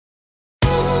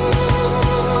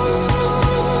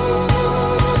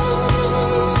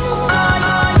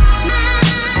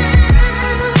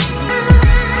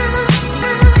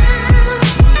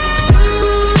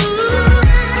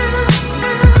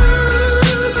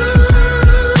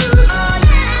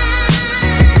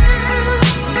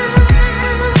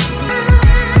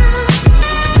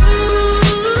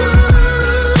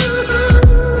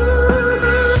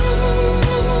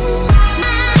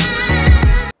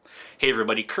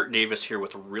Curt Davis here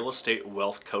with Real Estate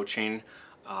Wealth Coaching.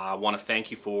 I want to thank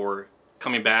you for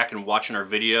coming back and watching our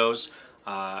videos.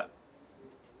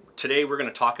 Today we're going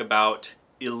to talk about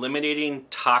eliminating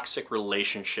toxic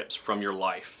relationships from your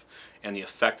life and the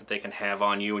effect that they can have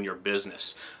on you and your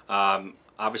business.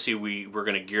 Obviously we're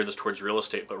going to gear this towards real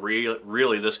estate, but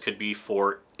really this could be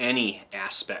for any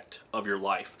aspect of your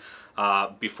life.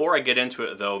 Before I get into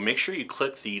it though, make sure you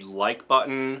click the like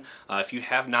button. If you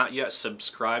have not yet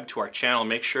subscribed to our channel,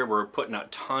 make sure we're putting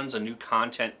out tons of new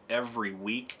content every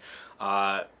week.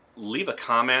 Leave a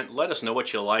comment, let us know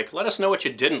what you like, let us know what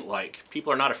you didn't like.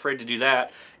 People are not afraid to do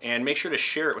that, and make sure to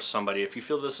share it with somebody. If you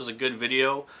feel this is a good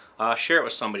video, share it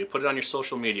with somebody, put it on your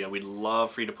social media. We'd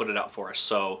love for you to put it out for us.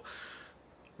 So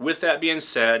with that being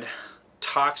said,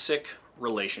 toxic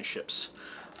relationships.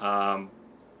 A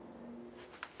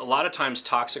lot of times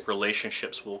toxic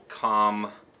relationships will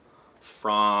come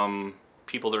from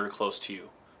people that are close to you.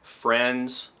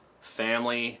 Friends,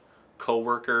 family,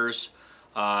 co-workers.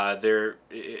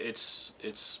 It's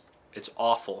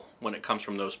awful when it comes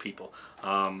from those people.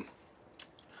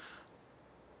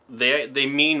 They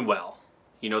mean well.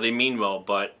 You know, they mean well,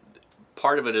 but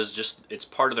part of it is just, it's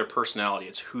part of their personality.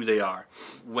 It's who they are.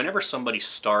 Whenever somebody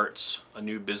starts a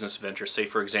new business venture, say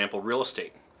for example real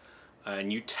estate,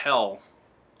 and you tell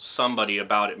somebody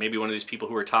about it, maybe one of these people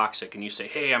who are toxic, and you say,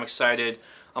 hey, I'm excited,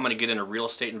 I'm going to get into real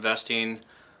estate investing.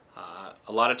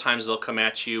 A lot of times they'll come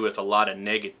at you with a lot of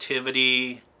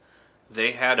negativity.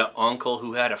 They had an uncle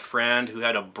who had a friend who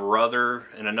had a brother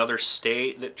in another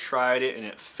state that tried it and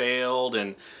it failed,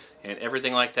 and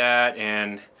everything like that.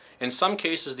 And in some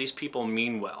cases these people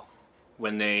mean well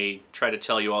when they try to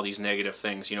tell you all these negative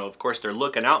things. You know, of course they're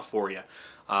looking out for you.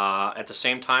 At the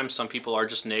same time, some people are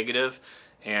just negative.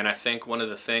 And I think one of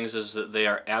the things is that they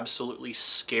are absolutely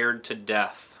scared to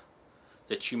death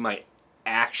that you might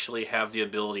actually have the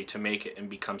ability to make it and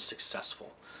become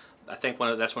successful. I think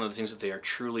that's one of the things that they are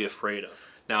truly afraid of.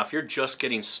 Now, if you're just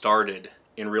getting started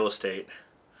in real estate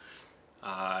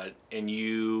and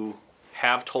you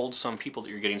have told some people that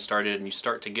you're getting started and you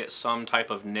start to get some type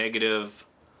of negative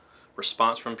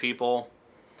response from people,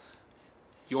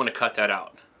 you want to cut that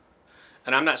out.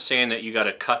 And I'm not saying that you got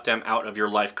to cut them out of your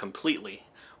life completely.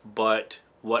 But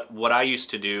what I used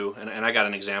to do, and I got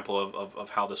an example of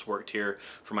how this worked here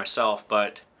for myself,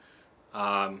 but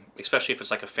especially if it's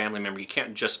like a family member, you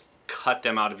can't just cut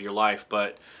them out of your life,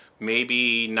 but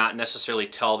maybe not necessarily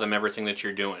tell them everything that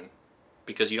you're doing,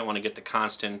 because you don't want to get the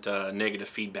constant negative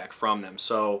feedback from them.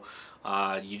 So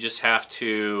you just have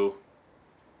to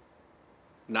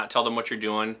not tell them what you're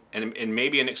doing, and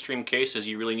maybe in extreme cases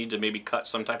you really need to maybe cut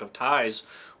some type of ties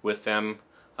with them.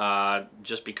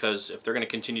 Just because if they're going to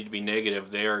continue to be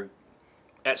negative,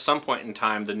 at some point in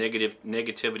time the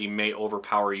negativity may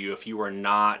overpower you if you are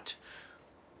not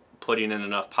putting in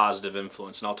enough positive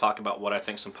influence. And I'll talk about what I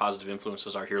think some positive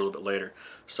influences are here a little bit later.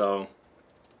 So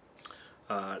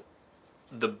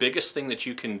the biggest thing that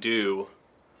you can do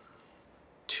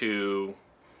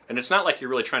and it's not like you're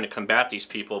really trying to combat these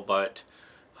people, but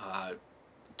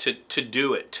to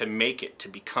do it, to make it, to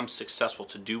become successful,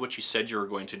 to do what you said you were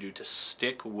going to do, to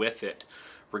stick with it,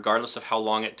 regardless of how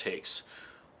long it takes.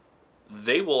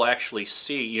 They will actually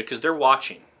see you, because they're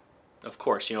watching. Of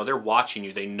course, you know, they're watching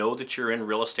you. They know that you're in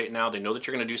real estate now. They know that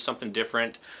you're going to do something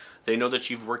different. They know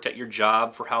that you've worked at your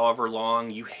job for however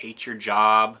long. You hate your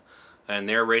job, and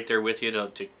they're right there with you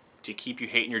to keep you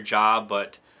hating your job.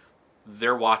 But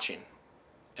they're watching,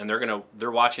 and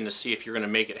they're watching to see if you're going to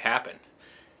make it happen.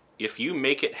 If you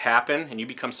make it happen and you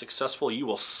become successful, you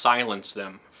will silence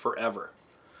them forever.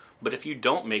 But if you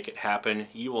don't make it happen,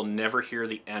 you will never hear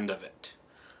the end of it.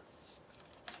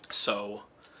 So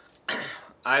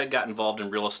I got involved in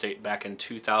real estate back in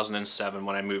 2007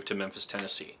 when I moved to Memphis,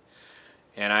 Tennessee.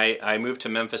 And I moved to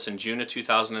Memphis in June of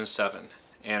 2007.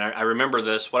 And I remember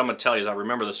this. What I'm going to tell you is I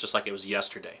remember this just like it was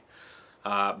yesterday.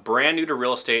 Brand new to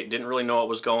real estate, didn't really know what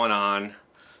was going on.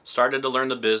 Started to learn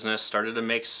the business, started to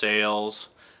make sales.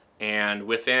 And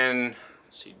within,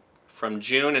 from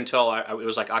June until it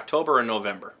was like October or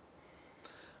November,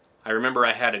 I remember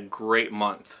I had a great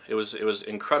month. It was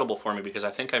incredible for me, because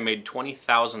I think I made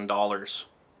 $20,000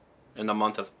 in the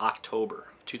month of October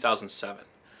 2007.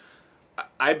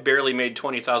 I barely made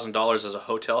 $20,000 as a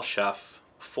hotel chef,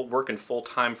 working full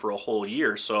time for a whole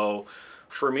year. So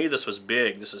for me, this was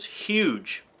big. This is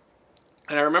huge.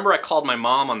 And I remember I called my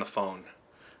mom on the phone,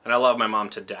 and I love my mom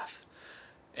to death.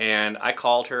 And I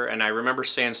called her, and I remember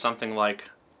saying something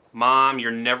like, Mom,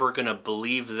 you're never going to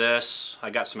believe this. I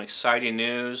got some exciting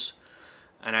news.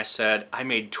 And I said, I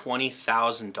made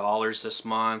 $20,000 this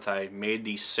month. I made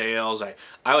these sales.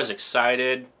 I was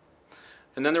excited.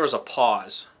 And then there was a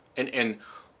pause. And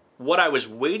what I was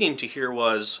waiting to hear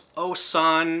was, "Oh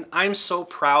son, I'm so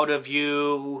proud of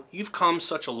you. You've come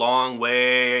such a long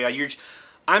way.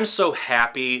 I'm so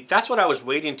happy." That's what I was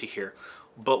waiting to hear.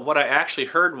 But what I actually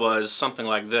heard was something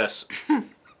like this.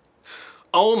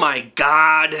 "Oh my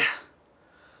God,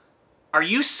 are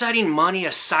you setting money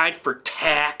aside for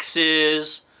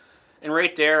taxes?" And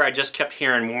right there, I just kept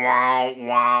hearing wow,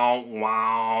 wow,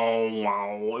 wow,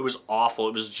 wow. It was awful.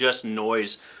 It was just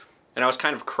noise. And I was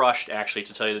kind of crushed, actually,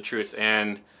 to tell you the truth.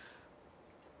 And,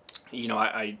 you know,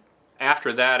 I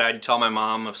after that, I'd tell my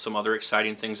mom of some other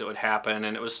exciting things that would happen,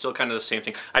 and it was still kind of the same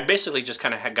thing. I basically just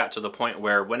kind of had got to the point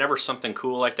where whenever something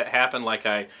cool like that happened, like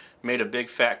I made a big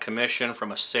fat commission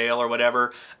from a sale or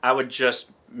whatever, I would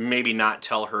just maybe not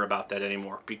tell her about that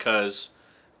anymore, because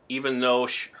even though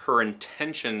her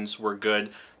intentions were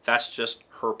good, that's just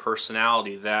her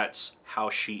personality. That's how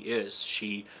she is.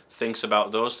 She thinks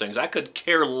about those things. I could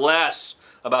care less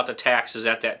about the taxes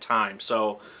at that time.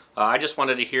 So I just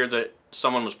wanted to hear that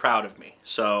someone was proud of me.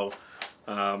 So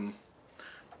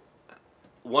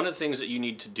one of the things that you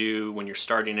need to do when you're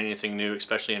starting anything new,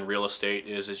 especially in real estate,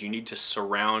 is you need to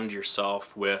surround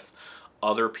yourself with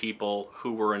other people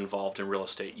who were involved in real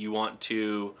estate. You want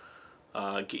to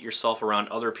get yourself around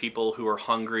other people who are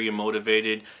hungry and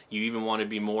motivated. You even want to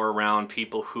be more around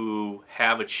people who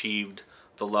have achieved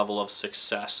the level of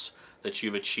success that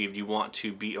you've achieved. You want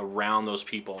to be around those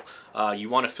people. You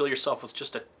want to fill yourself with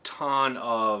just a ton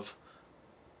of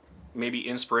maybe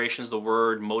inspiration's the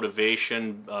word,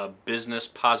 motivation, business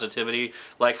positivity.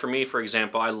 Like for me, for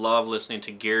example, I love listening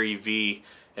to Gary Vee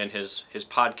and his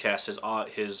podcasts,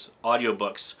 his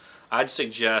audiobooks. I'd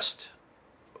suggest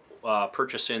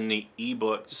purchasing the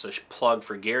ebook. This is a plug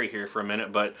for Gary here for a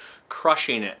minute, but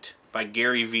Crushing It by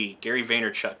Gary Vee, Gary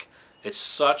Vaynerchuk. It's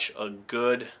such a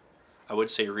good, I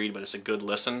would say read, but it's a good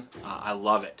listen. I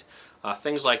love it.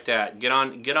 Things like that. Get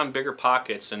on Bigger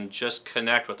Pockets and just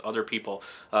connect with other people.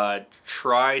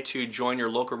 Try to join your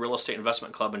local real estate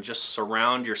investment club and just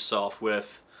surround yourself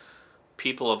with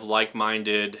people of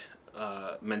like-minded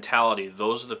mentality.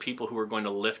 Those are the people who are going to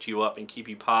lift you up and keep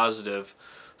you positive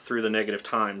through the negative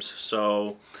times.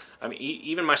 So, I mean,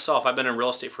 even myself, I've been in real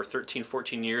estate for 13,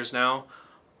 14 years now.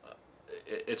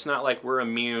 It's not like we're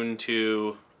immune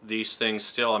to these things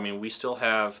still. I mean, we still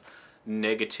have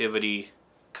negativity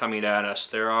coming at us.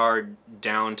 There are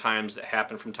down times that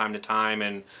happen from time to time,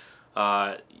 and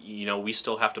you know, we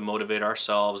still have to motivate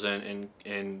ourselves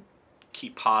and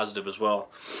keep positive as well.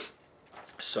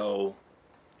 So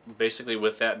basically,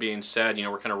 with that being said, you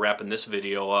know, we're kind of wrapping this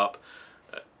video up.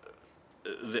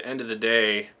 The end of the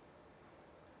day,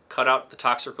 cut out the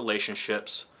toxic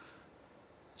relationships,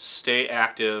 stay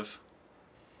active,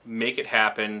 make it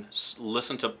happen,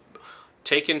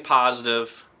 take in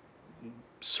positive,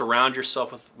 surround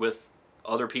yourself with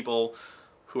other people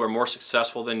who are more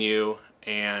successful than you,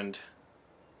 and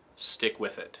stick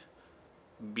with it.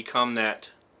 Become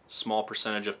that small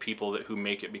percentage of people who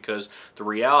make it, because the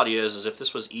reality is if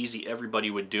this was easy, everybody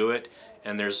would do it.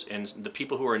 And the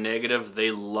people who are negative, they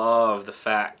love the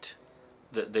fact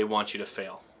that they want you to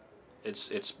fail.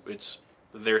 It's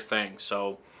their thing.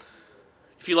 So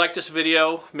if you like this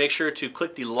video, make sure to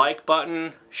click the like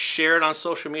button, share it on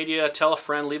social media, tell a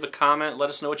friend, leave a comment,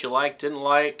 let us know what you liked, didn't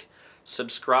like,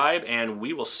 subscribe, and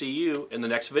we will see you in the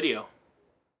next video.